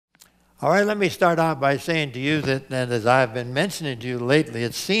All right, let me start out by saying to you that, and as I've been mentioning to you lately,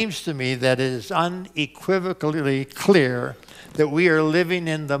 it seems to me that it is unequivocally clear that we are living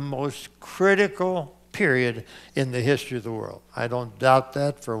in the most critical period in the history of the world. I don't doubt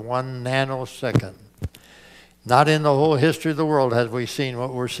that for 1 nanosecond. Not in the whole history of the world have we seen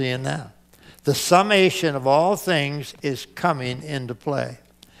what we're seeing now. The summation of all things is coming into play.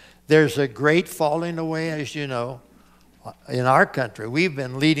 There's a great falling away, as you know, in our country. We've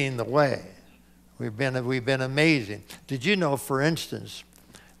been leading the way. We've been amazing. Did you know, for instance,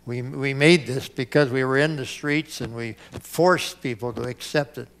 we made this because we were in the streets and we forced people to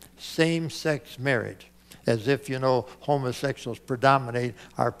accept it. Same-sex marriage, as if, you know, homosexuals predominate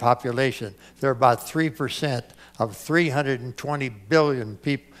our population. They're about 3% of 320 million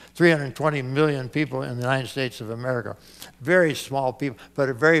people in the United States of America. Very small people, but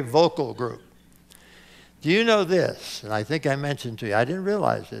a very vocal group. Do you know this? And I think I mentioned to you, I didn't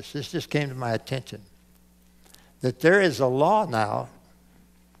realize this. This just came to my attention. That there is a law now,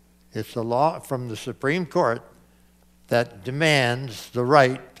 it's a law from the Supreme Court that demands the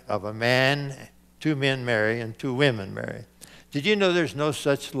right of a man, 2 men marry and 2 women marry. Did you know there's no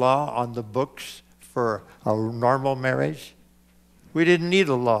such law on the books for a normal marriage? We didn't need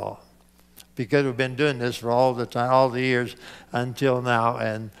a law because we've been doing this for all the time, all the years until now,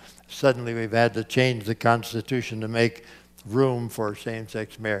 and suddenly we've had to change the Constitution to make room for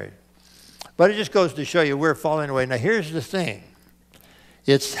same-sex marriage. But it just goes to show you we're falling away. Now here's the thing.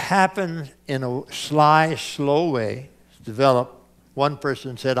 It's happened in a sly, slow way. It's developed. One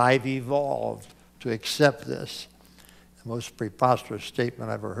person said, I've evolved to accept this. The most preposterous statement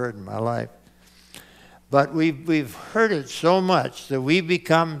I've ever heard in my life. But we've heard it so much that we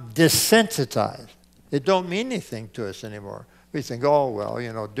become desensitized. It don't mean anything to us anymore. We think, oh, well,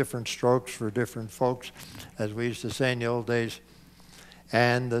 you know, different strokes for different folks, as we used to say in the old days.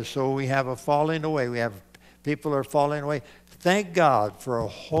 And so we have a falling away. People are falling away. Thank God for a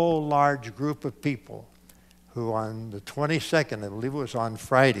whole large group of people who on the 22nd, I believe it was on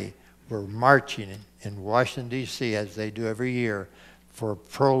Friday, were marching in Washington, D.C., as they do every year, for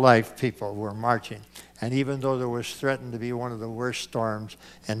pro-life people were marching. And even though there was threatened to be one of the worst storms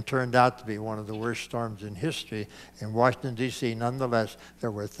and turned out to be one of the worst storms in history in Washington, D.C., nonetheless,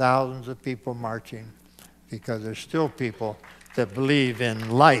 there were thousands of people marching because there's still people that believe in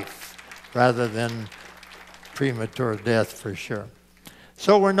life rather than premature death for sure.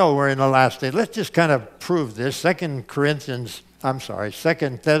 So we're in the last day. Let's just kind of prove this. 2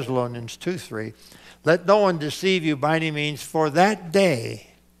 Thessalonians 2:3. Let no one deceive you by any means, for that day,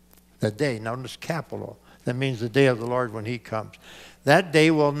 the day, notice capital, that means the day of the Lord when he comes. That day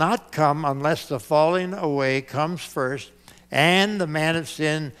will not come unless the falling away comes first and the man of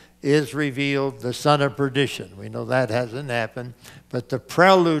sin is revealed, the son of perdition. We know that hasn't happened, but the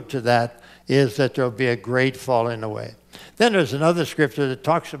prelude to that is that there will be a great falling away. Then there's another scripture that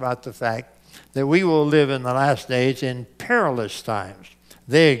talks about the fact that we will live in the last days in perilous times.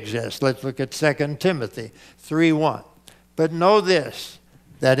 They exist. Let's look at 2 Timothy 3:1. But know this,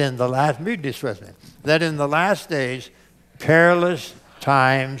 that in the last, read this with me, that in the last days perilous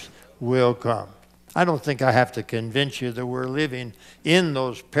times will come. I don't think I have to convince you that we're living in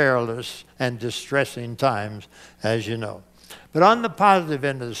those perilous and distressing times, as you know. But on the positive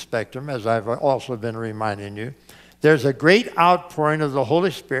end of the spectrum, as I've also been reminding you, there's a great outpouring of the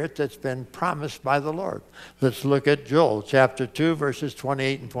Holy Spirit that's been promised by the Lord. Let's look at Joel chapter 2, verses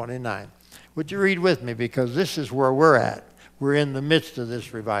 28 and 29. Would you read with me? Because this is where we're at. We're in the midst of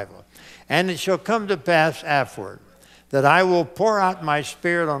this revival. And it shall come to pass afterward that I will pour out my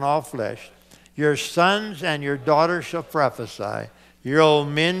spirit on all flesh. Your sons and your daughters shall prophesy. Your old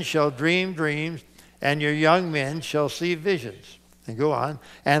men shall dream dreams, and your young men shall see visions. And go on.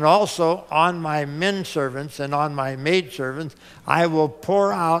 And also on my men servants and on my maid servants, I will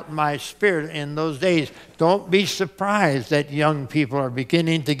pour out my spirit in those days. Don't be surprised that young people are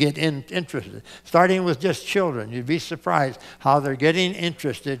beginning to get interested. Starting with just children, you'd be surprised how they're getting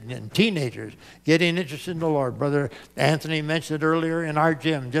interested in teenagers, getting interested in the Lord. Brother Anthony mentioned earlier in our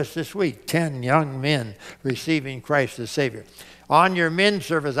gym just this week, 10 young men receiving Christ as Savior. On your men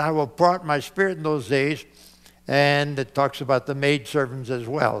servants, I will pour out my spirit in those days. And it talks about the maid servants as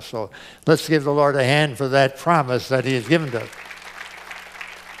well. So let's give the Lord a hand for that promise that he has given to us.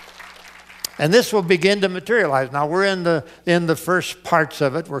 And this will begin to materialize. Now we're in the first parts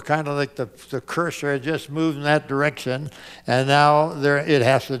of it. We're kind of like the cursor had just moved in that direction, and now it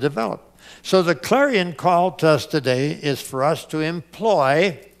has to develop. So the clarion call to us today is for us to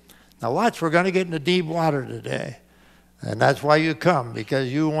employ. Now watch, we're going to get into deep water today. And that's why you come,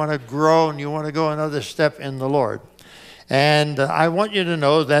 because you want to grow and you want to go another step in the Lord. And I want you to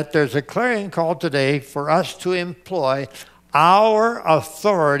know that there's a clarion call today for us to employ our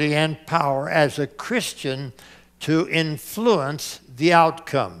authority and power as a Christian to influence the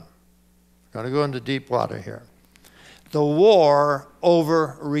outcome. I'm going to go into deep water here. The war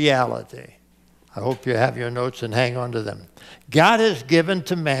over reality. I hope you have your notes and hang on to them. God has given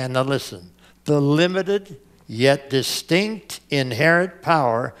to man, now listen, the limited yet distinct inherent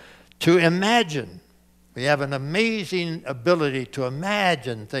power to imagine. We have an amazing ability to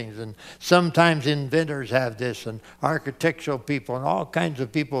imagine things, and sometimes inventors have this, and architectural people, and all kinds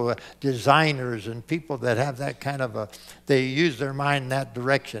of people, designers, and people that have that kind of they use their mind in that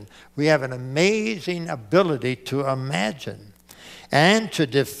direction. We have an amazing ability to imagine and to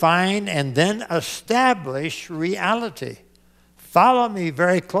define and then establish reality. Follow me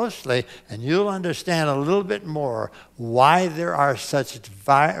very closely, and you'll understand a little bit more why there are such,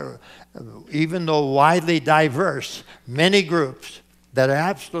 even though widely diverse, many groups that are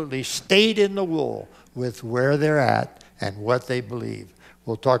absolutely stayed in the wool with where they're at and what they believe.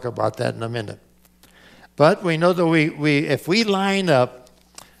 We'll talk about that in a minute. But we know that if we line up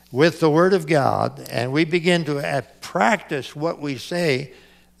with the Word of God and we begin to practice what we say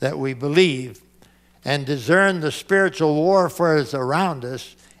that we believe, and discern the spiritual warfare around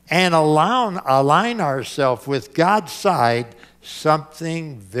us, and align ourselves with God's side,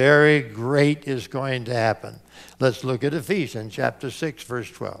 something very great is going to happen. Let's look at Ephesians chapter 6,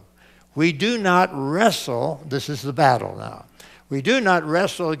 verse 12. We do not wrestle, this is the battle now. We do not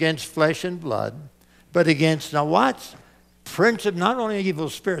wrestle against flesh and blood, but against, now what? Not only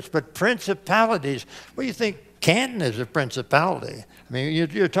evil spirits, but principalities. What do you think? Canton is a principality. I mean,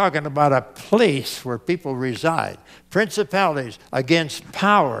 you're talking about a place where people reside. Principalities against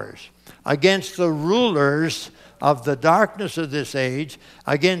powers, against the rulers of the darkness of this age,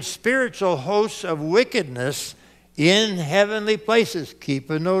 against spiritual hosts of wickedness in heavenly places. Keep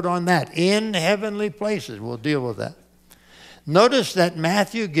a note on that. In heavenly places. We'll deal with that. Notice that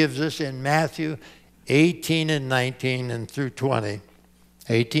Matthew gives us in Matthew 18 and 19 and through 20.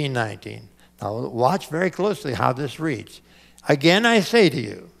 18, 19. Now, watch very closely how this reads. Again, I say to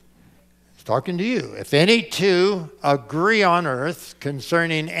you, it's talking to you, if any two agree on earth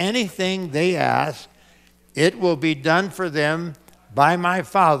concerning anything they ask, it will be done for them by my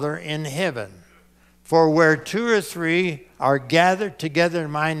Father in heaven. For where two or three are gathered together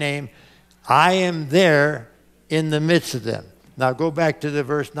in my name, I am there in the midst of them. Now, go back to the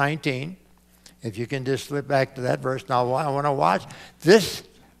verse 19. If you can just slip back to that verse. Now, I want to watch this.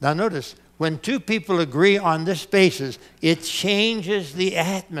 Now, notice. When two people agree on this basis, it changes the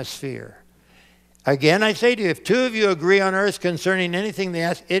atmosphere. Again, I say to you, if two of you agree on earth concerning anything they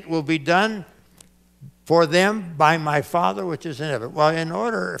ask, it will be done for them by my Father which is in heaven. Well, in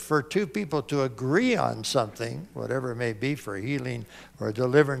order for two people to agree on something, whatever it may be, for healing or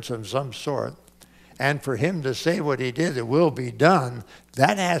deliverance of some sort, and for him to say what he did, it will be done,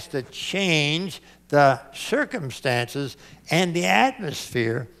 that has to change the circumstances and the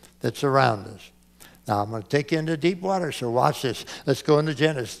atmosphere that's around us. Now, I'm going to take you into deep water, so watch this. Let's go into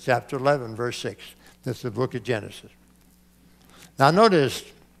Genesis chapter 11, verse 6. That's the book of Genesis. Now, notice,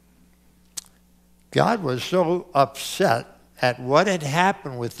 God was so upset at what had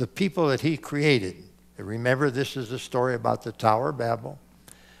happened with the people that he created. Remember, this is the story about the Tower of Babel.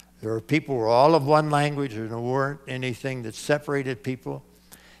 There were people who were all of one language. There weren't anything that separated people.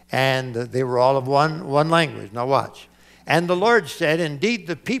 And they were all of one language. Now, watch. And the Lord said, indeed,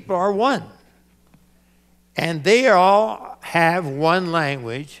 the people are one. And they all have one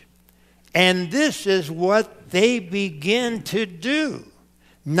language. And this is what they begin to do.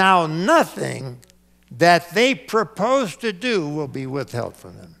 Now, nothing that they propose to do will be withheld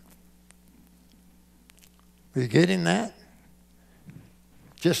from them. Are you getting that?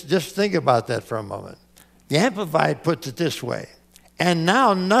 Just think about that for a moment. The Amplified puts it this way. And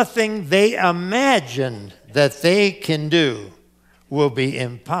now nothing they imagined that they can do will be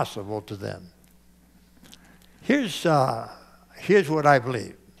impossible to them. Here's what I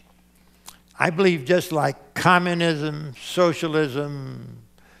believe. I believe just like communism, socialism,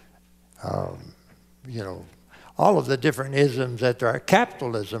 all of the different isms that there are,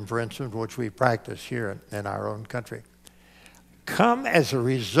 capitalism, for instance, which we practice here in our own country, come as a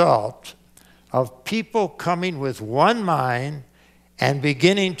result of people coming with one mind and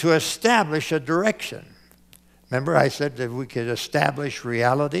beginning to establish a direction. Remember I said that we could establish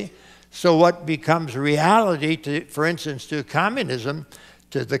reality? So what becomes reality, for instance, to communism,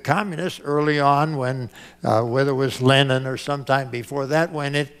 to the communists early on when, whether it was Lenin or sometime before that,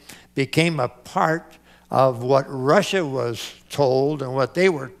 when it became a part of what Russia was told and what they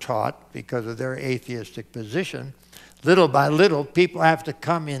were taught because of their atheistic position, Little by little, people have to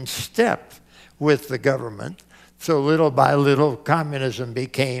come in step with the government. So little by little, communism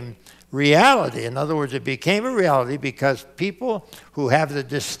became reality. In other words, it became a reality because people who have the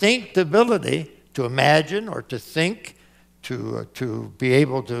distinct ability to imagine or to think, to be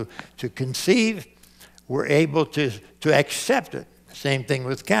able to conceive, were able to accept it. Same thing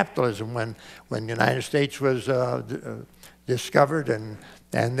with capitalism. When the United States was discovered and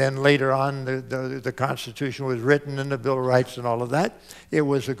then later on the Constitution was written and the Bill of Rights and all of that, it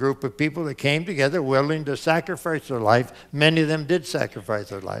was a group of people that came together willing to sacrifice their life. Many of them did sacrifice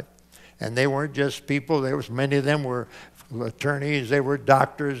their life. And they weren't just people. Many of them were attorneys, they were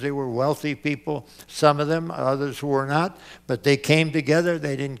doctors, they were wealthy people, some of them, others who were not. But they came together.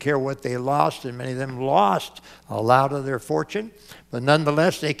 They didn't care what they lost, and many of them lost a lot of their fortune. But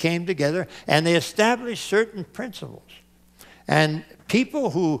nonetheless, they came together, and they established certain principles. And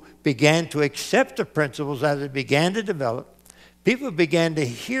people who began to accept the principles as it began to develop, people began to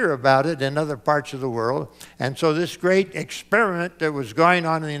hear about it in other parts of the world. And so this great experiment that was going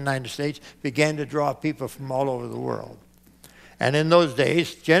on in the United States began to draw people from all over the world. And in those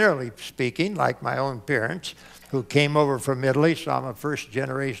days, generally speaking, like my own parents, who came over from Italy, so I'm a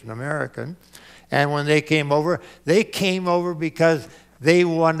first-generation American, and when they came over because they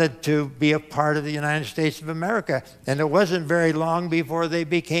wanted to be a part of the United States of America. And it wasn't very long before they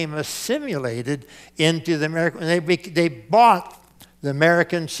became assimilated into the American. They bought the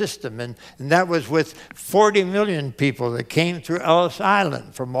American system, and that was with 40 million people that came through Ellis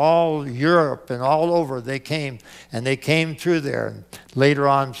Island from all Europe and all over. They came, and they came through there. And later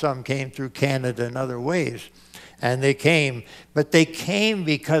on, some came through Canada and other ways. And they came, but they came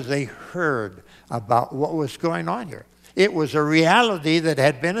because they heard about what was going on here. It was a reality that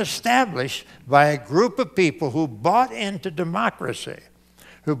had been established by a group of people who bought into democracy,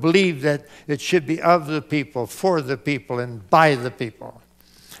 who believed that it should be of the people, for the people, and by the people.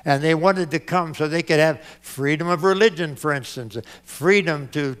 And they wanted to come so they could have freedom of religion, for instance, freedom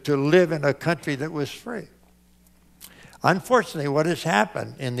to live in a country that was free. Unfortunately, what has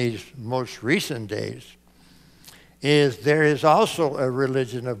happened in these most recent days is there is also a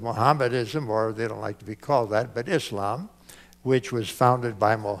religion of Mohammedanism, or they don't like to be called that, but Islam, which was founded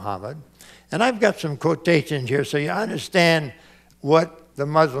by Muhammad. And I've got some quotations here so you understand what the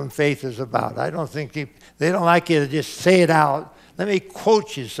Muslim faith is about. I don't think they don't like you to just say it out. Let me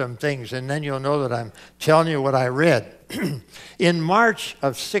quote you some things, and then you'll know that I'm telling you what I read. In March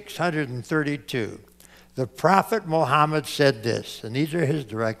of 632, the Prophet Muhammad said this, and these are his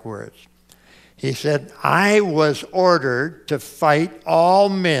direct words. He said, I was ordered to fight all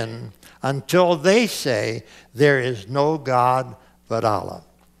men until they say there is no God but Allah.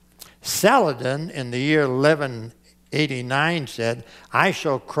 Saladin, in the year 1189, said, I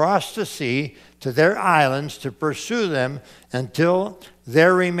shall cross the sea to their islands to pursue them until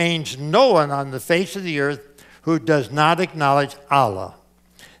there remains no one on the face of the earth who does not acknowledge Allah.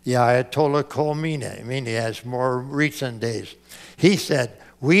 The Ayatollah Khomeini has more recent days. He said,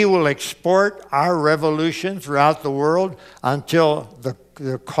 we will export our revolution throughout the world until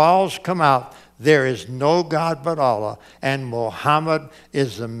the calls come out. There is no God but Allah, and Muhammad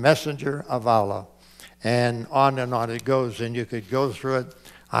is the messenger of Allah. And on it goes, and you could go through it.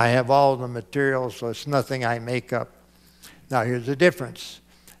 I have all the material, so it's nothing I make up. Now, here's the difference.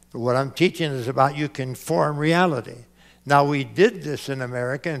 What I'm teaching is about you can form reality. Now, we did this in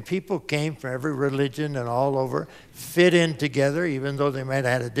America, and people came from every religion and all over, fit in together, even though they might have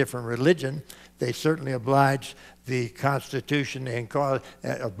had a different religion. They certainly obliged the Constitution and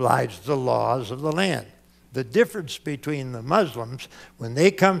obliged the laws of the land. The difference between the Muslims, when they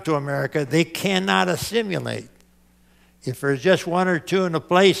come to America, they cannot assimilate. If there's just one or two in a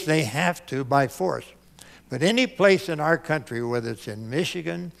place, they have to by force. But any place in our country, whether it's in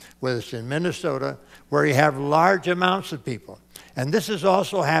Michigan, whether it's in Minnesota, where you have large amounts of people. And this is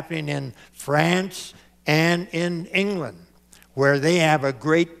also happening in France and in England, where they have a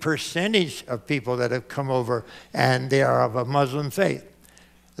great percentage of people that have come over and they are of a Muslim faith.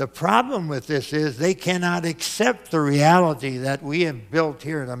 The problem with this is they cannot accept the reality that we have built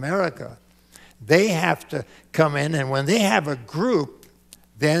here in America. They have to come in, and when they have a group,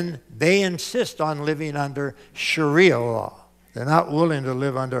 then they insist on living under Sharia law. They're not willing to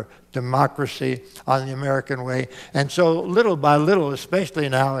live under democracy on the American way. And so little by little, especially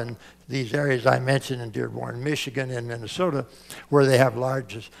now in these areas I mentioned in Dearborn, Michigan, and Minnesota, where they have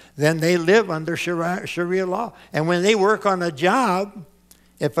largest, then they live under Sharia law. And when they work on a job,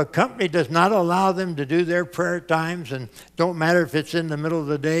 if a company does not allow them to do their prayer times, and don't matter if it's in the middle of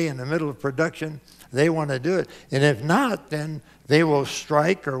the day, in the middle of production, they want to do it. And if not, then they will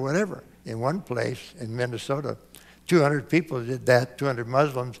strike or whatever. In one place in Minnesota, 200 people did that, 200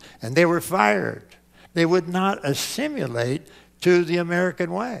 Muslims, and they were fired. They would not assimilate to the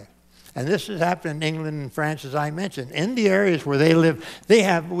American way. And this has happened in England and France, as I mentioned. In the areas where they live, they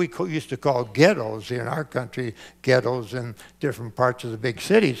have what we used to call ghettos here in our country, ghettos in different parts of the big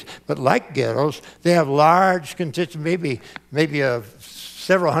cities. But like ghettos, they have large constituents, maybe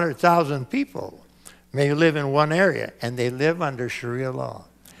several 100,000 people may live in one area, and they live under Sharia law.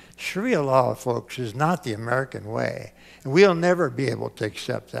 Sharia law, folks, is not the American way. And we'll never be able to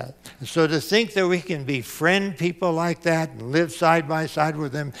accept that. And so to think that we can befriend people like that and live side by side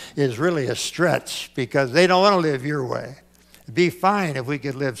with them is really a stretch, because they don't want to live your way. It'd be fine if we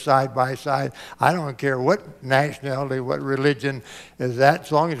could live side by side. I don't care what nationality, what religion is that,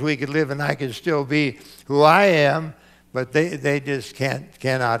 as long as we could live and I could still be who I am. But they just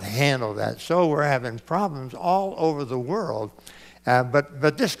cannot handle that. So we're having problems all over the world.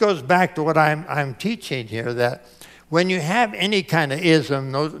 But this goes back to what I'm teaching here, that when you have any kind of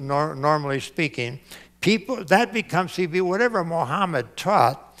ism, normally speaking, people, that becomes to be whatever Muhammad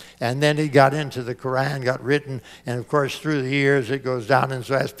taught, and then it got into the Quran, got written, and of course through the years it goes down. And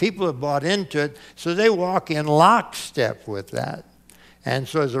so as people have bought into it, so they walk in lockstep with that. And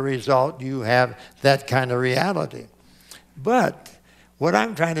so as a result, you have that kind of reality. But what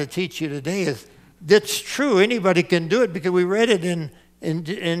I'm trying to teach you today is that's true. Anybody can do it, because we read it in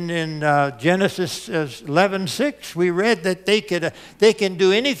Genesis 11:6. We read that they can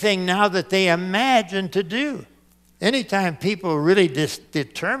do anything now that they imagine to do. Anytime people are really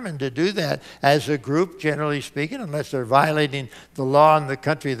determined to do that as a group, generally speaking, unless they're violating the law in the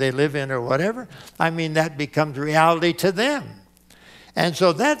country they live in or whatever, I mean, that becomes reality to them. And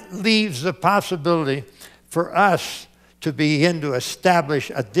so that leaves the possibility for us to begin to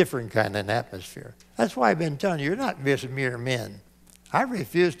establish a different kind of atmosphere. That's why I've been telling you, you're not mere men. I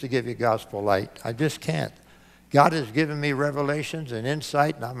refuse to give you gospel light. I just can't. God has given me revelations and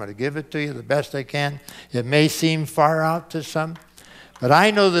insight, and I'm going to give it to you the best I can. It may seem far out to some, but I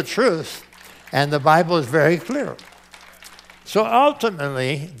know the truth, and the Bible is very clear. So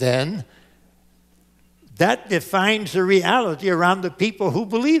ultimately, then, that defines the reality around the people who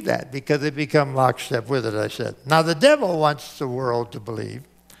believe that, because they become lockstep with it, I said. Now, the devil wants the world to believe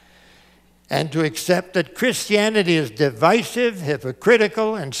and to accept that Christianity is divisive,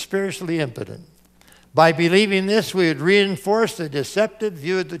 hypocritical, and spiritually impotent. By believing this, we would reinforce the deceptive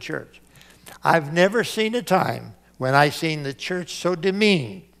view of the church. I've never seen a time when I've seen the church so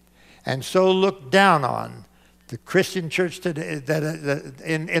demeaned and so looked down on, the Christian church today,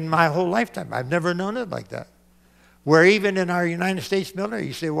 in my whole lifetime. I've never known it like that. Where even in our United States military,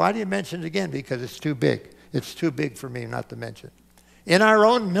 you say, why do you mention it again? Because it's too big. It's too big for me not to mention. In our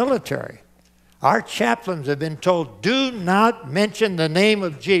own military, our chaplains have been told, do not mention the name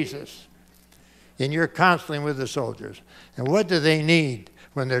of Jesus in your counseling with the soldiers. And what do they need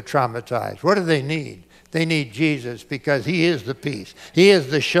when they're traumatized? What do they need? They need Jesus, because he is the peace. He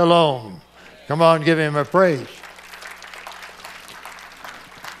is the shalom. Come on, give him a praise.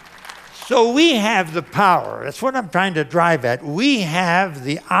 So we have the power. That's what I'm trying to drive at. We have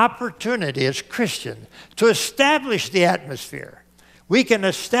the opportunity as Christians to establish the atmosphere. We can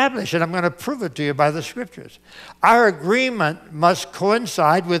establish it. I'm going to prove it to you by the scriptures. Our agreement must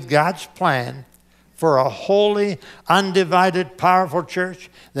coincide with God's plan for a holy, undivided, powerful church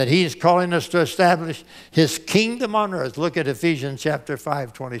that he's calling us to establish his kingdom on earth. Look at Ephesians chapter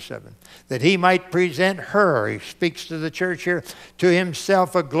 5:27. That he might present her, he speaks to the church here, to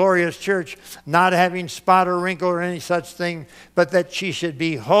himself a glorious church, not having spot or wrinkle or any such thing, but that she should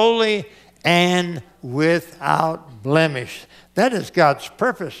be holy and without blemish. That is God's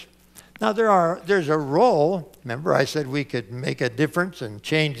purpose. Now there's a role. Remember I said we could make a difference and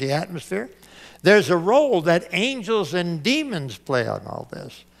change the atmosphere? There's a role that angels and demons play on all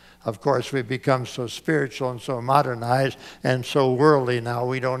this. Of course, we've become so spiritual and so modernized and so worldly now,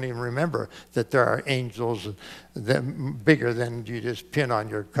 we don't even remember that there are angels that bigger than you just pin on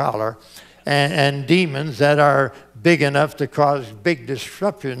your collar, and demons that are big enough to cause big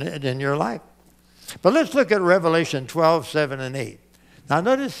disruption in your life. But let's look at Revelation 12:7 and 8. Now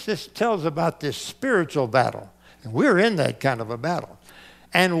notice this tells about this spiritual battle. And we're in that kind of a battle.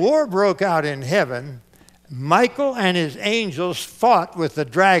 And war broke out in heaven. Michael and his angels fought with the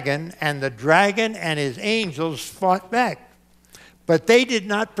dragon, and the dragon and his angels fought back. But they did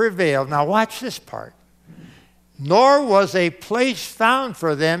not prevail. Now watch this part. Nor was a place found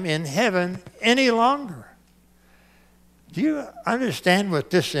for them in heaven any longer. Do you understand what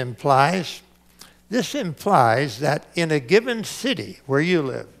this implies? This implies that in a given city where you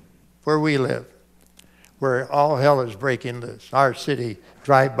live, where we live, where all hell is breaking loose, our city,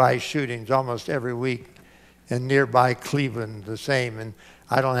 drive-by shootings almost every week and nearby Cleveland the same. And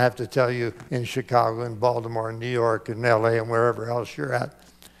I don't have to tell you in Chicago and Baltimore and New York and LA and wherever else you're at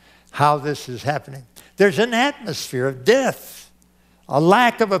how this is happening. There's an atmosphere of death, a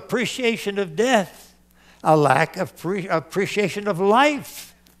lack of appreciation of death, a lack of appreciation of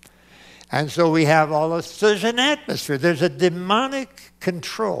life. And so we have all this. So there's an atmosphere. There's a demonic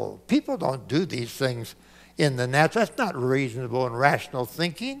control. People don't do these things in the natural. That's not reasonable and rational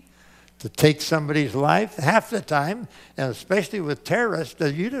thinking to take somebody's life. Half the time, and especially with terrorists,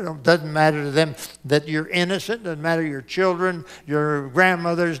 doesn't matter to them that you're innocent. Doesn't matter your children, your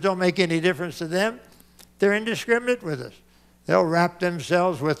grandmothers. Don't make any difference to them. They're indiscriminate with us. They'll wrap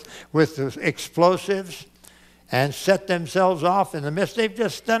themselves with explosives and set themselves off in the midst. They've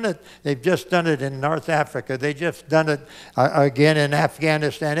just done it. They've just done it in North Africa. They've just done it again in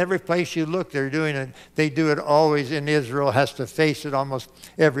Afghanistan. Every place you look, they're doing it. They do it always in Israel, has to face it almost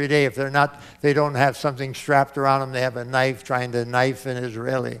every day. If they don't have something strapped around them, they have a knife trying to knife an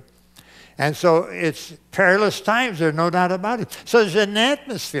Israeli. And so it's perilous times, there's no doubt about it. So there's an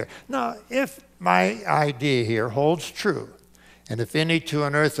atmosphere. Now, if my idea here holds true, and if any two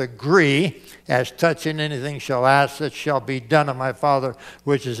on earth agree, as touching anything shall ask, it shall be done of my Father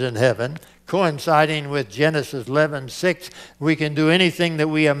which is in heaven. Coinciding with Genesis 11:6, we can do anything that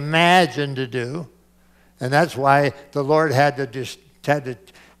we imagine to do. And that's why the Lord had to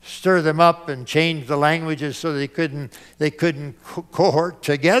stir them up and change the languages so they couldn't cohort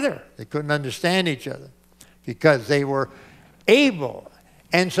together. They couldn't understand each other because they were able.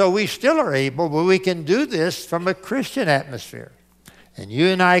 And so we still are able, but we can do this from a Christian atmosphere. And you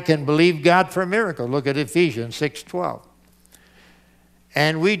and I can believe God for a miracle. Look at Ephesians 6:12.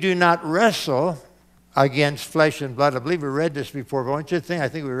 And we do not wrestle against flesh and blood. I believe we read this before, but I want you to think, I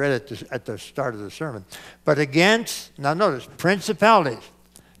think we read it at the start of the sermon. But against, now notice, principalities.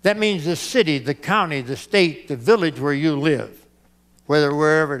 That means the city, the county, the state, the village where you live,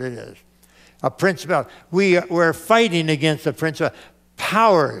 wherever it is. A principality. We're fighting against the principality.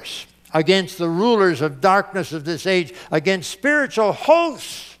 Powers, against the rulers of darkness of this age, against spiritual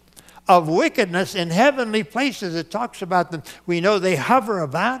hosts of wickedness in heavenly places. It talks about them. We know they hover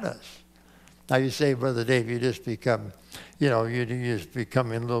about us. Now you say, Brother Dave, you just become, you're just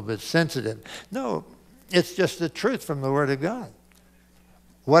becoming a little bit sensitive. No, it's just the truth from the Word of God.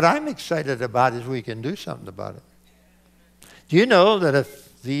 What I'm excited about is we can do something about it. Do you know that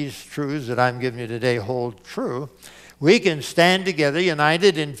if these truths that I'm giving you today hold true, we can stand together,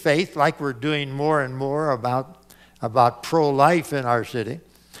 united in faith, like we're doing more and more about pro-life in our city.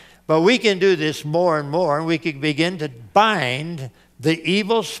 But we can do this more and more, and we can begin to bind the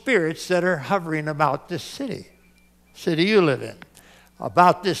evil spirits that are hovering about this city you live in,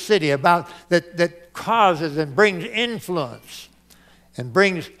 about this city, that causes and brings influence and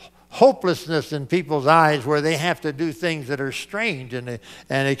brings hopelessness in people's eyes where they have to do things that are strange and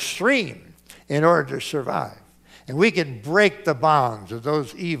extreme in order to survive. And we can break the bonds of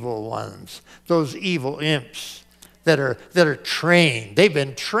those evil ones, those evil imps that are trained. They've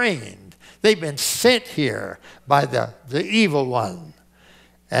been trained. They've been sent here by the evil one.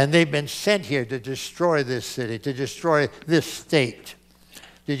 And they've been sent here to destroy this city, to destroy this state.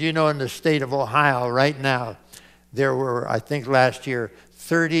 Did you know in the state of Ohio right now, there were, I think last year,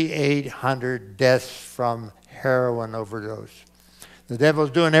 3,800 deaths from heroin overdose. The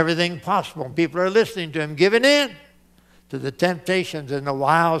devil's doing everything possible. People are listening to him, giving in to the temptations and the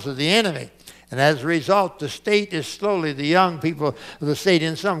wiles of the enemy. And as a result, the state is slowly, the young people of the state,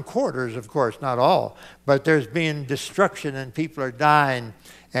 in some quarters, of course, not all, but there's been destruction and people are dying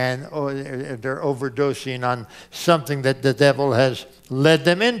and they're overdosing on something that the devil has led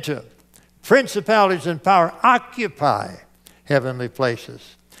them into. Principalities and power occupy heavenly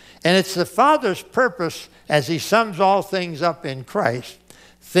places. And it's the Father's purpose as he sums all things up in Christ,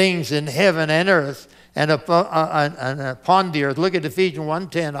 things in heaven and earth and upon the earth. Look at Ephesians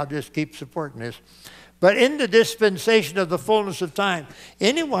 1:10. I'll just keep supporting this. But in the dispensation of the fullness of time,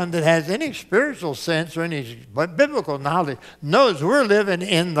 anyone that has any spiritual sense or any biblical knowledge knows we're living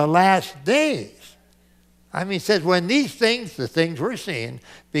in the last days. I mean, it says, when these things, the things we're seeing,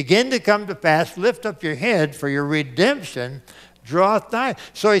 begin to come to pass, lift up your head, for your redemption draweth nigh.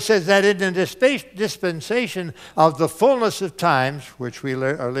 So he says that in the dispensation of the fullness of times, which we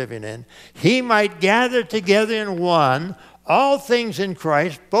are living in, he might gather together in one all things in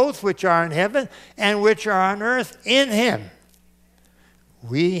Christ, both which are in heaven and which are on earth in him.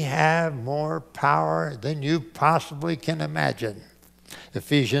 We have more power than you possibly can imagine.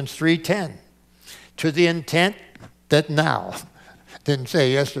 Ephesians 3:10. To the intent that now, Didn't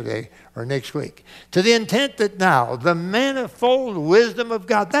say yesterday or next week. To the intent that now the manifold wisdom of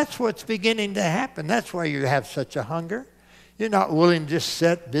God, that's what's beginning to happen. That's why you have such a hunger. You're not willing to just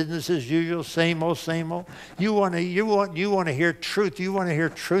set business as usual, same old, same old. You want to hear truth. You want to hear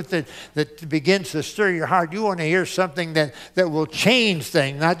truth that begins to stir your heart. You want to hear something that will change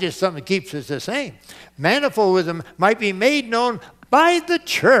things, not just something that keeps us the same. Manifold wisdom might be made known by the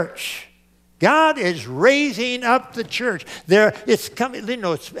church. God is raising up the church. It's coming.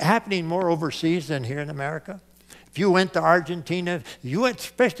 It's happening more overseas than here in America. If you went to Argentina, if you went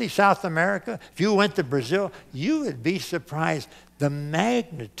especially South America, if you went to Brazil, you would be surprised the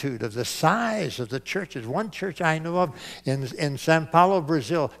magnitude of the size of the churches. One church I know of in Sao Paulo,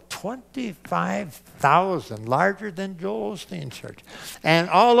 Brazil, 25,000, larger than Joel Osteen's church. And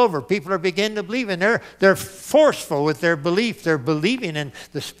all over, people are beginning to believe, and they're forceful with their belief. They're believing, and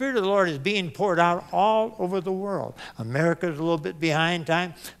the Spirit of the Lord is being poured out all over the world. America's a little bit behind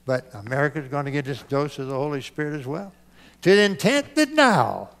time, but America's going to get this dose of the Holy Spirit as well. To the intent that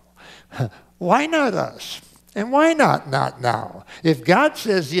now, why not us? And why not now? If God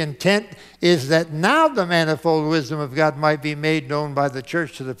says the intent is that now the manifold wisdom of God might be made known by the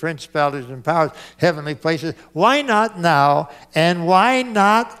church to the principalities and powers, heavenly places, why not now and why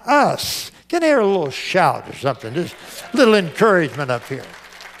not us? Can I hear a little shout or something? Just a little encouragement up here.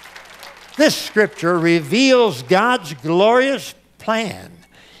 This scripture reveals God's glorious plan,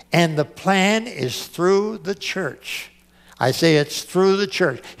 and the plan is through the church. I say it's through the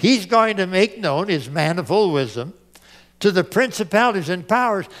church. He's going to make known his manifold wisdom to the principalities and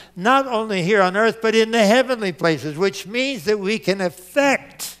powers, not only here on earth, but in the heavenly places, which means that we can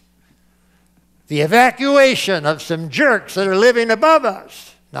effect the evacuation of some jerks that are living above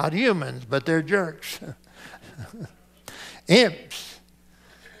us. Not humans, but they're jerks. Imps.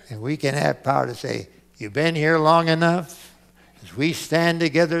 And we can have power to say, you've been here long enough. As we stand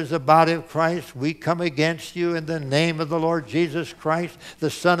together as a body of Christ, we come against you in the name of the Lord Jesus Christ,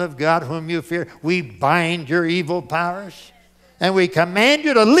 the Son of God whom you fear. We bind your evil powers, and we command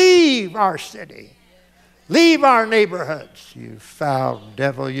you to leave our city. Leave our neighborhoods, you foul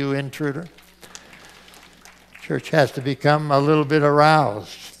devil, you intruder. Church has to become a little bit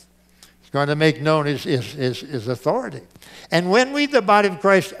aroused. It's going to make known his authority. And when we, the body of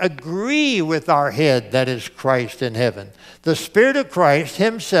Christ, agree with our head, that is Christ in heaven, the Spirit of Christ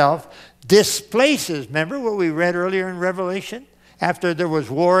himself displaces. Remember what we read earlier in Revelation? After there was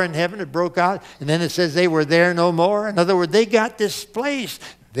war in heaven, it broke out, and then it says they were there no more. In other words, they got displaced.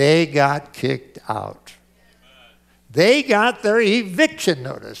 They got kicked out. They got their eviction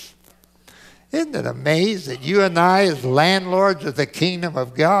notice. Isn't it amazing that you and I, as landlords of the kingdom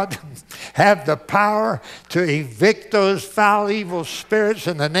of God, have the power to evict those foul, evil spirits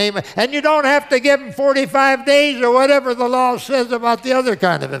in the name of... And you don't have to give them 45 days or whatever the law says about the other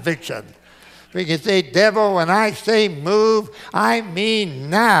kind of eviction. We can say, devil, when I say move, I mean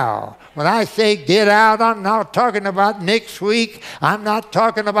now. When I say get out, I'm not talking about next week. I'm not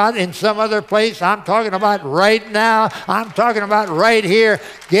talking about in some other place. I'm talking about right now. I'm talking about right here.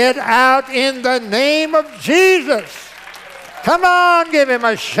 Get out in the name of Jesus. Come on, give him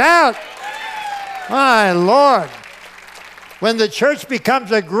a shout. My Lord. When the church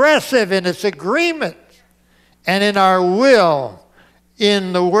becomes aggressive in its agreement and in our will,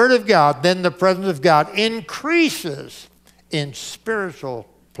 in the Word of God, then the presence of God increases in spiritual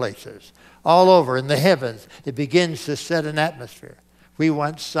places. All over in the heavens, it begins to set an atmosphere. We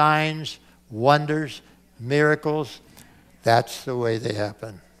want signs, wonders, miracles. That's the way they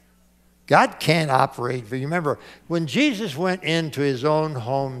happen. God can't operate. But remember, when Jesus went into his own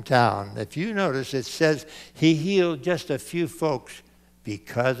hometown, if you notice, it says he healed just a few folks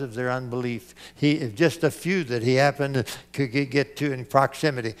because of their unbelief. Just a few that he happened to get to in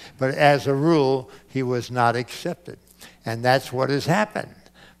proximity. But as a rule, he was not accepted. And that's what has happened.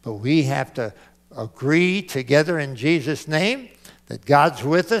 But we have to agree together in Jesus' name that God's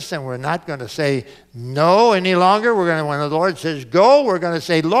with us, and we're not going to say no any longer. We're going to, when the Lord says go, we're going to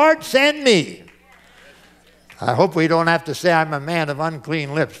say, Lord, send me. I hope we don't have to say I'm a man of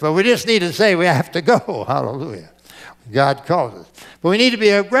unclean lips, but we just need to say we have to go. Hallelujah. God calls us. But we need to be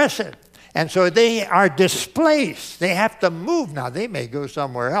aggressive. And so they are displaced. They have to move now. They may go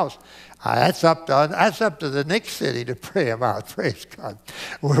somewhere else. That's up to the next city to pray them out. Praise God.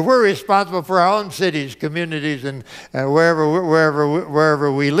 We're responsible for our own cities, communities, and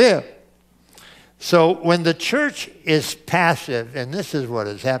wherever we live. So when the church is passive, and this is what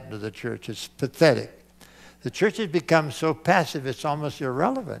has happened to the church, it's pathetic. The church has become so passive it's almost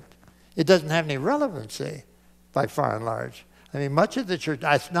irrelevant. It doesn't have any relevancy by far and large. I mean, much of the church,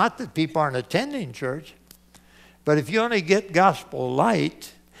 it's not that people aren't attending church. But if you only get gospel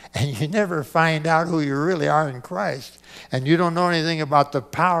light and you never find out who you really are in Christ, and you don't know anything about the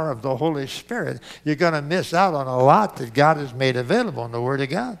power of the Holy Spirit, you're going to miss out on a lot that God has made available in the Word of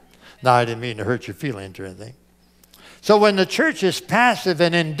God. Now, I didn't mean to hurt your feelings or anything. So when the church is passive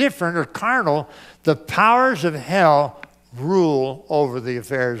and indifferent or carnal, the powers of hell rule over the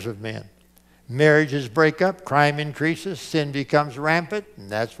affairs of men. Marriages break up, crime increases, sin becomes rampant, and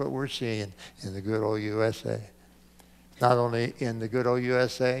that's what we're seeing in the good old USA. Not only in the good old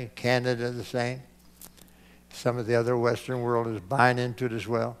USA, Canada the same. Some of the other Western world is buying into it as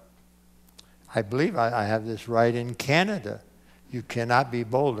well. I believe I have this right in Canada. You cannot be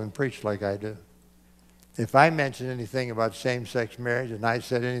bold and preach like I do. If I mention anything about same-sex marriage and I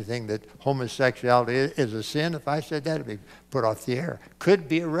said anything that homosexuality is a sin, if I said that, it would be put off the air. Could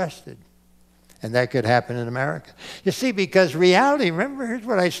be arrested. And that could happen in America. You see, because reality, remember, here's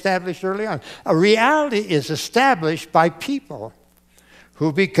what I established early on. A reality is established by people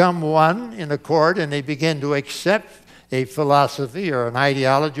who become one in accord, and they begin to accept a philosophy or an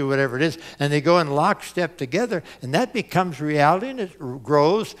ideology, whatever it is, and they go in lockstep together, and that becomes reality, and it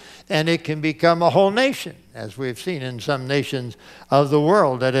grows, and it can become a whole nation, as we've seen in some nations of the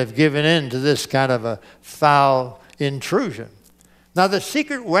world that have given in to this kind of a foul intrusion. Now, the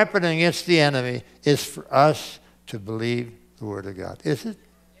secret weapon against the enemy is for us to believe the Word of God. Is it?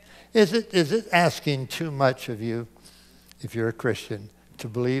 Is it asking too much of you, if you're a Christian, to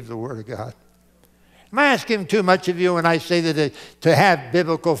believe the Word of God? Am I asking too much of you when I say that to have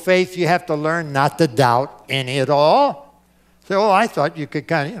biblical faith, you have to learn not to doubt any at all? Say, oh, I thought you could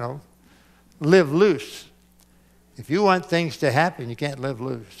kind of, live loose. If you want things to happen, you can't live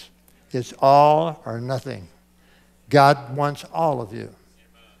loose. It's all or nothing. God wants all of you.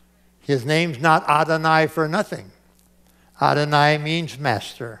 His name's not Adonai for nothing. Adonai means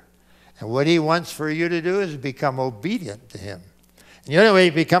master. And what he wants for you to do is become obedient to him. And the only way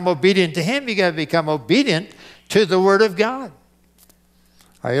you become obedient to him, you got to become obedient to the Word of God.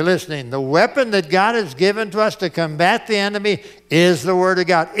 Are you listening? The weapon that God has given to us to combat the enemy is the Word of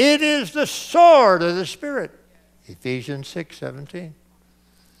God. It is the sword of the Spirit. Ephesians 6:17.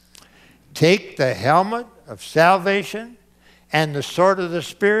 Take the helmet of salvation and the sword of the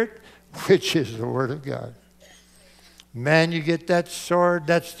Spirit, which is the Word of God. Man, you get that sword,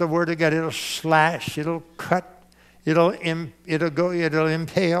 that's the Word of God. It'll slash, it'll cut, it'll impale.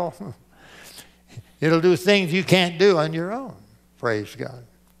 It'll do things you can't do on your own. Praise God.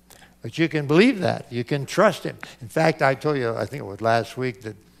 But you can believe that. You can trust him. In fact, I told you, I think it was last week,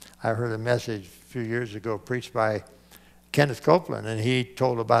 that I heard a message a few years ago preached by Kenneth Copeland, and he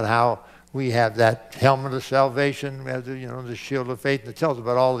told about how we have that helmet of salvation, we have the shield of faith, and it tells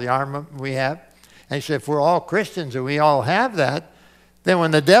about all the armament we have. And he said, if we're all Christians and we all have that, then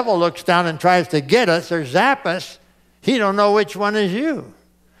when the devil looks down and tries to get us or zap us, he don't know which one is you.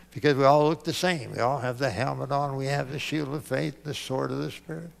 Because we all look the same. We all have the helmet on. We have the shield of faith, the sword of the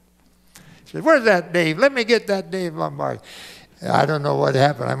Spirit. He said, where's that Dave? Let me get that Dave Lombardi. I don't know what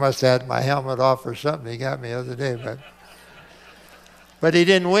happened. I must have had my helmet off or something. He got me the other day. But he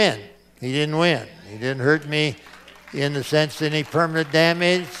didn't win. He didn't win. He didn't hurt me in the sense of any permanent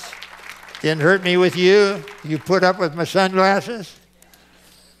damage. Didn't hurt me with you. You put up with my sunglasses.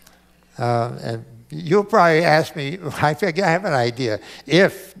 And you'll probably ask me, I think I have an idea.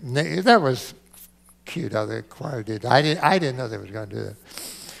 If that was cute how the choir did. I didn't know they was going to do that.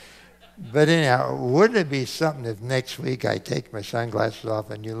 But anyhow, wouldn't it be something if next week I take my sunglasses off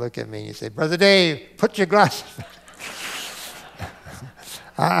and you look at me and you say, Brother Dave, put your glasses on.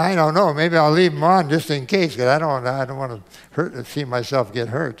 I don't know. Maybe I'll leave them on just in case, because I don't want to see myself get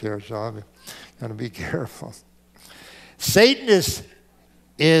hurt here. So I'm going to be careful. Satan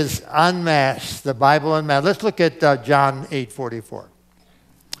is unmasked. The Bible unmasked. Let's look at John 8:44.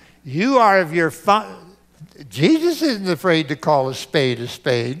 You are of your father. Jesus isn't afraid to call a spade a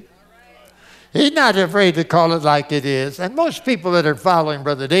spade. He's not afraid to call it like it is. And most people that are following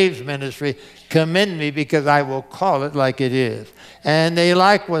Brother Dave's ministry commend me because I will call it like it is. And they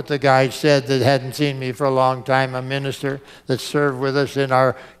like what the guy said that hadn't seen me for a long time, a minister that served with us in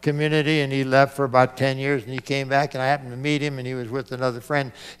our community, and he left for about 10 years, and he came back, and I happened to meet him, and he was with another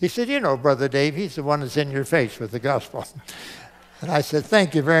friend. He said, you know, Brother Dave, he's the one that's in your face with the gospel. And I said,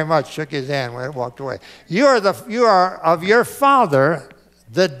 thank you very much, shook his hand when I walked away. You are of your father,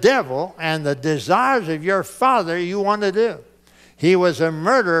 the devil, and the desires of your father you want to do. He was a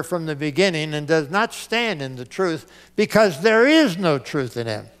murderer from the beginning and does not stand in the truth because there is no truth in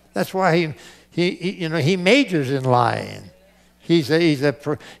him. That's why he majors in lying. He's a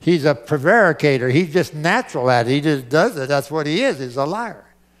prevaricator. He's just natural at it. He just does it. That's what he is. He's a liar.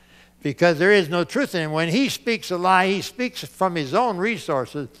 because there is no truth in him. When he speaks a lie, he speaks from his own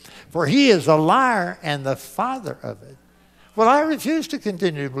resources, for he is a liar and the father of it. Well, I refuse to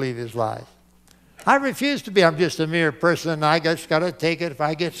continue to believe his lies. I refuse to be, I'm just a mere person, and I just got to take it. If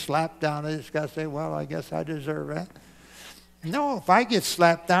I get slapped down, I just got to say, well, I guess I deserve that. No, if I get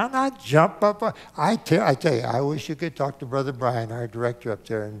slapped down, I jump up. I tell you, I wish you could talk to Brother Brian, our director up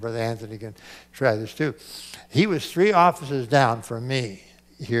there, and Brother Anthony can try this too. He was 3 offices down from me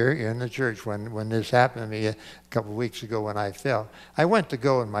here in the church when this happened to me a couple of weeks ago when I fell. I went to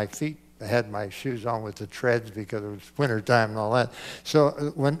go and my feet, I had my shoes on with the treads because it was winter time and all that. So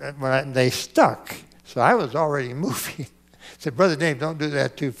they stuck, so I was already moving. I said, Brother Dave, don't do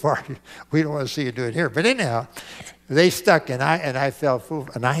that too far. We don't want to see you do it here. But anyhow, they stuck, and I fell full,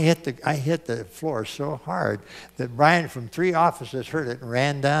 and I hit the floor so hard that Brian from 3 offices heard it and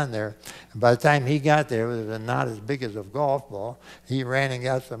ran down there. And by the time he got there, it was not as big as a golf ball. He ran and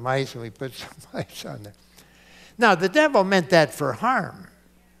got some ice, and we put some ice on there. Now, the devil meant that for harm,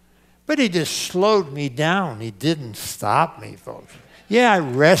 but he just slowed me down. He didn't stop me, folks. Yeah, I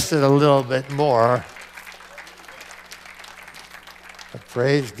rested a little bit more. But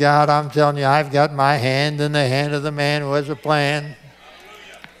praise God, I'm telling you, I've got my hand in the hand of the man who has a plan.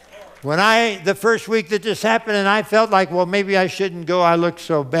 When the first week that this happened, and I felt like, well, maybe I shouldn't go. I looked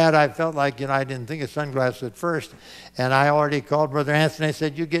so bad. I felt like, I didn't think of sunglasses at first. And I already called Brother Anthony. I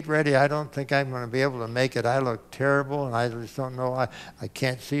said, you get ready. I don't think I'm going to be able to make it. I look terrible, and I just don't know. I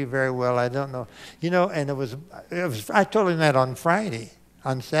can't see very well. I don't know. And it was. I told him that on Friday.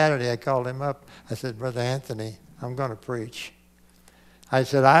 On Saturday, I called him up. I said, Brother Anthony, I'm going to preach. I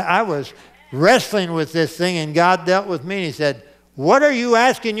said, I was wrestling with this thing, and God dealt with me. And he said, what are you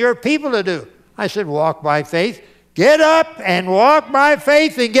asking your people to do? I said, walk by faith. Get up and walk by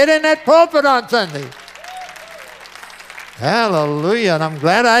faith and get in that pulpit on Sunday. Hallelujah, and I'm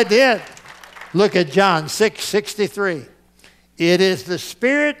glad I did. Look at John 6:63. It is the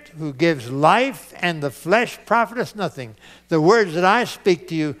Spirit who gives life, and the flesh profiteth nothing. The words that I speak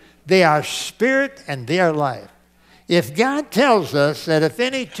to you, they are spirit and they are life. If God tells us that if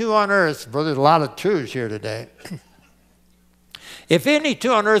any two on earth, well, there's a lot of twos here today. If any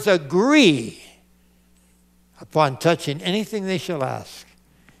two on earth agree upon touching anything they shall ask,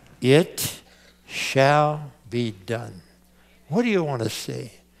 it shall be done. What do you want to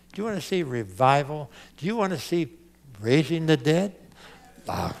see? Do you want to see revival? Do you want to see raising the dead?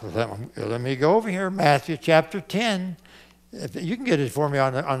 Let me go over here, Matthew chapter 10. You can get it for me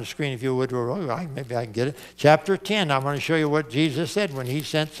on the screen if you would. Maybe I can get it. Chapter 10, I'm going to show you what Jesus said when he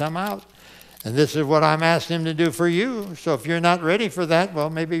sent some out. And this is what I'm asking him to do for you. So if you're not ready for that, well,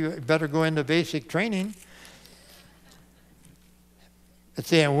 maybe you better go into basic training.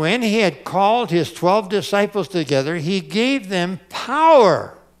 And when he had called his 12 disciples together, he gave them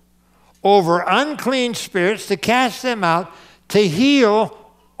power over unclean spirits to cast them out, to heal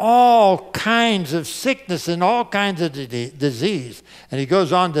all kinds of sickness and all kinds of disease. And he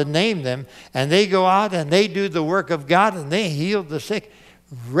goes on to name them. And they go out and they do the work of God and they heal the sick,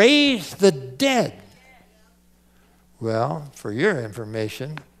 raise the dead. Well, for your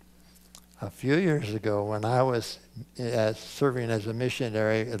information, a few years ago when I was serving as a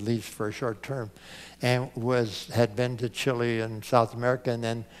missionary, at least for a short term, and had been to Chile and South America and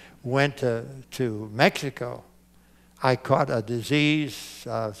then went to Mexico, I caught a disease,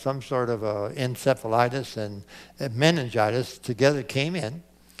 some sort of encephalitis and meningitis together came in.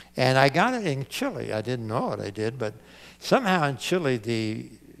 And I got it in Chile. I didn't know it, I did. But somehow in Chile,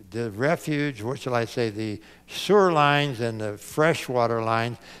 the refuge, what shall I say, the sewer lines and the freshwater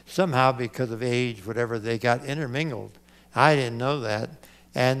lines, somehow because of age, whatever, they got intermingled. I didn't know that.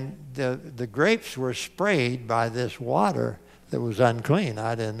 And the grapes were sprayed by this water that was unclean.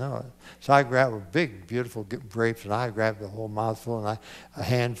 I didn't know it. So I grabbed big, beautiful grapes, and I grabbed a whole mouthful and a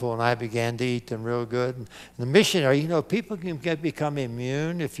handful, and I began to eat them real good. And the missionary, people can become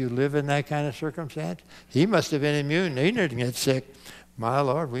immune if you live in that kind of circumstance. He must have been immune. He didn't get sick. My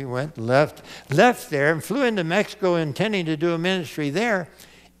Lord, we went, left there, and flew into Mexico intending to do a ministry there.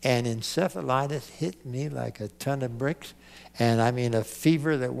 And encephalitis hit me like a ton of bricks. And I mean, a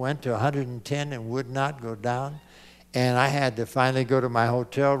fever that went to 110 and would not go down. And I had to finally go to my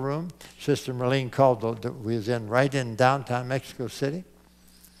hotel room. Sister Marlene called, we was right in downtown Mexico City.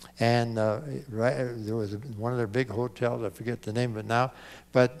 And there was one of their big hotels, I forget the name of it now.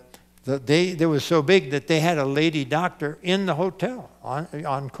 But it was so big that they had a lady doctor in the hotel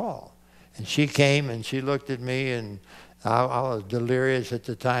on call. And she came and she looked at me, and I was delirious at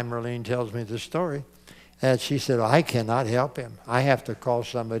the time. Marlene tells me the story. And she said, well, I cannot help him. I have to call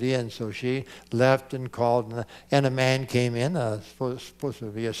somebody in. So she left and called, and a man came in, supposed to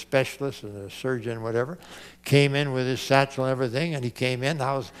be a specialist and a surgeon, whatever, came in with his satchel and everything, and he came in.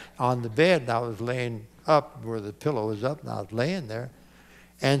 I was on the bed, and I was laying up where the pillow was up, and I was laying there.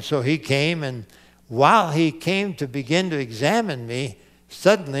 And so he came, and while he came to begin to examine me,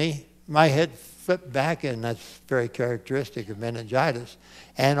 suddenly my head flipped back, and that's very characteristic of meningitis,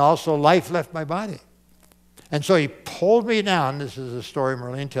 and also life left my body. And so he pulled me down. This is a story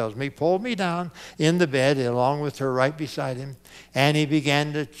Marlene tells me. He pulled me down in the bed along with her right beside him. And he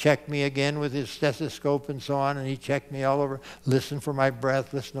began to check me again with his stethoscope and so on. And he checked me all over, listened for my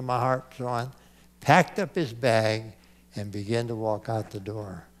breath, listened to my heart, so on. Packed up his bag and began to walk out the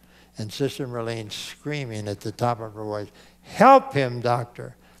door. And Sister Marlene screaming at the top of her voice, help him,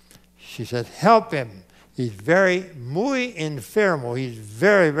 doctor. She said, help him. He's muy enfermo. He's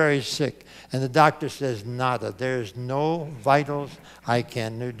very, very sick. And the doctor says, nada. There's no vitals I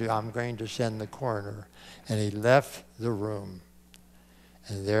can do. I'm going to send the coroner. And he left the room.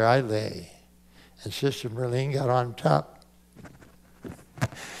 And there I lay. And Sister Marlene got on top.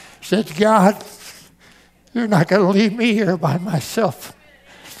 Said, God, you're not going to leave me here by myself.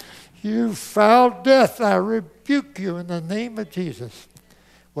 You foul death, I rebuke you in the name of Jesus.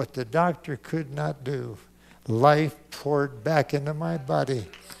 What the doctor could not do, life poured back into my body.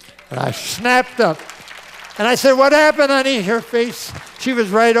 And I snapped up. And I said, what happened, honey? Her face, she was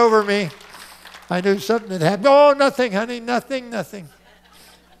right over me. I knew something had happened. Oh, nothing, honey, nothing.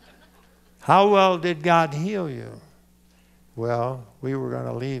 How well did God heal you? Well, we were going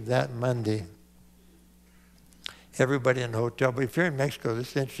to leave that Monday. Everybody in the hotel, but if you're in Mexico,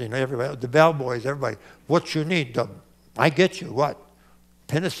 this is interesting. Everybody, the bellboys, everybody, what you need? I get you. What?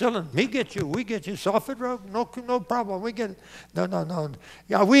 Penicillin, me get you, we get you. Sulfate drug, no problem, we get it. No.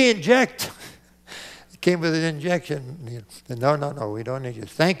 Yeah, we inject. It came with an injection. No, we don't need you.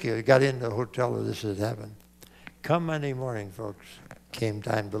 Thank you. Got into the hotel where this had happened. Come Monday morning, folks, came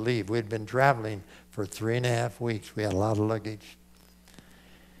time to leave. We'd been traveling for 3.5 weeks. We had a lot of luggage.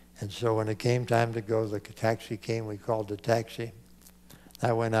 And so when it came time to go, the taxi came, we called the taxi.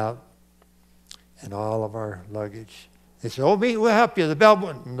 I went out, and all of our luggage. They said, oh, we'll help you. The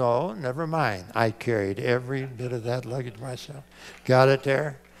bellboy. No, never mind. I carried every bit of that luggage myself. Got it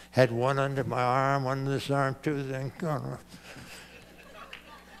there. Had one under my arm, one under this arm, too. Then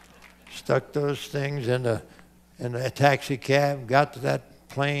stuck those things in a taxi cab. Got to that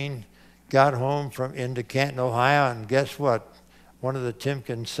plane. Got home into Canton, Ohio. And guess what? One of the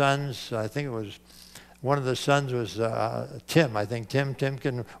Timken sons, I think it was, one of the sons was Tim. I think Tim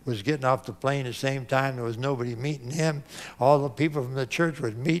Timken was getting off the plane at the same time. There was nobody meeting him. All the people from the church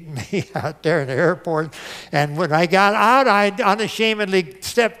were meeting me out there in the airport. And when I got out, I unashamedly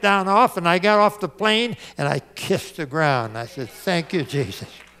stepped down off, and I got off the plane, and I kissed the ground. I said, thank you, Jesus.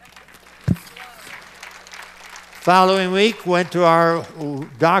 Following week, went to our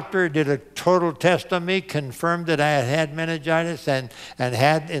doctor, did a total test on me, confirmed that I had meningitis and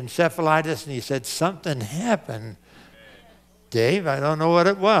had encephalitis, and he said, something happened. Dave, I don't know what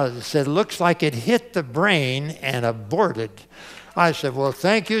it was. He said, looks like it hit the brain and aborted. I said, well,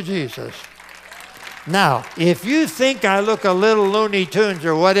 thank you, Jesus. Now, if you think I look a little Looney Tunes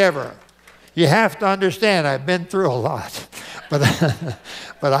or whatever, you have to understand I've been through a lot.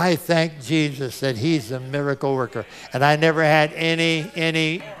 But I thank Jesus that he's a miracle worker. And I never had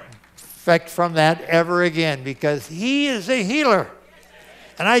any effect from that ever again, because he is a healer.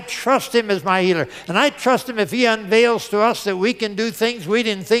 And I trust him as my healer. And I trust him if he unveils to us that we can do things we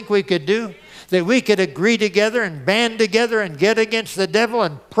didn't think we could do, that we could agree together and band together and get against the devil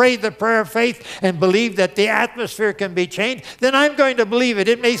and pray the prayer of faith and believe that the atmosphere can be changed, then I'm going to believe it.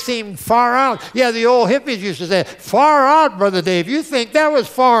 It may seem far out. Yeah, the old hippies used to say, far out, Brother Dave. You think that was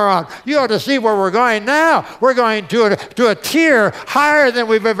far out. You ought to see where we're going now. We're going to a tier higher than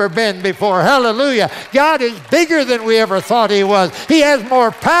we've ever been before. Hallelujah. God is bigger than we ever thought he was. He has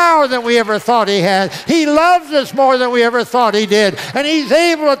more power than we ever thought he had. He loves us more than we ever thought he did. And he's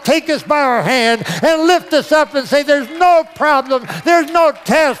able to take us by our hand and lift us up and say, there's no problem, there's no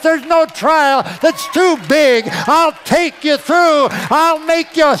test, there's no trial that's too big. I'll take you through. I'll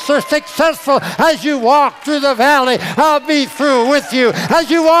make you successful as you walk through the valley. I'll be through with you. As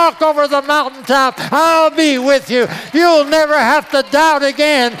you walk over the mountaintop, I'll be with you. You'll never have to doubt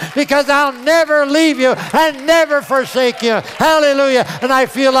again, because I'll never leave you and never forsake you. Hallelujah. And I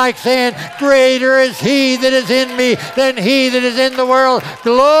feel like saying, greater is he that is in me than he that is in the world.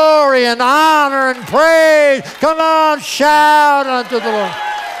 Glory and honor and praise. Come on, shout unto the Lord.